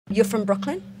You're from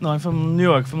Brooklyn? No, I'm from New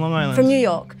York, from Long Island. From New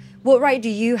York. What right do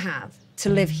you have to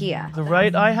live here? The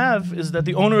right I have is that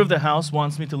the owner of the house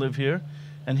wants me to live here,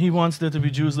 and he wants there to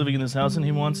be Jews living in this house, and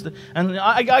he wants to... And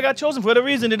I got chosen for whatever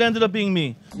reason. It ended up being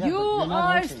me. You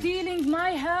are stealing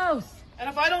my house. And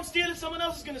if I don't steal it, someone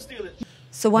else is going to steal it.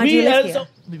 So why do you live here?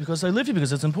 Because I live here,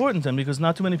 because it's important, and because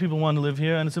not too many people want to live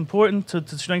here, and it's important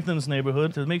to strengthen this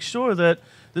neighborhood, to make sure that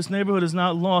this neighborhood is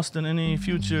not lost in any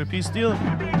future peace deal.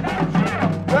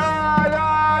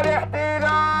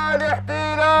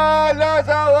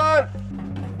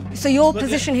 So your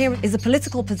position here is a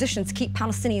political position to keep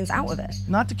Palestinians out of it?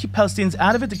 Not to keep Palestinians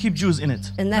out of it, to keep Jews in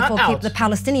it. And therefore keep the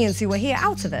Palestinians who were here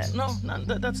out of it? No,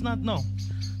 that's not, no.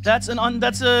 That's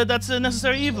a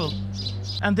necessary evil.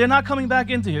 And they're not coming back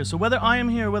into here. So whether I am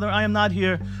here, whether I am not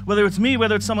here, whether it's me,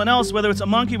 whether it's someone else, whether it's a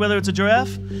monkey, whether it's a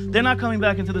giraffe, they're not coming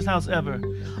back into this house ever.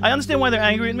 I understand why they're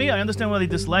angry at me. I understand why they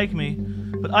dislike me.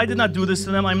 But I did not do this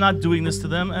to them. I'm not doing this to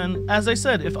them. And as I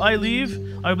said, if I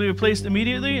leave, I'll be replaced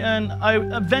immediately. And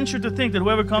I venture to think that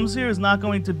whoever comes here is not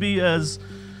going to be as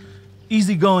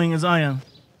easygoing as I am.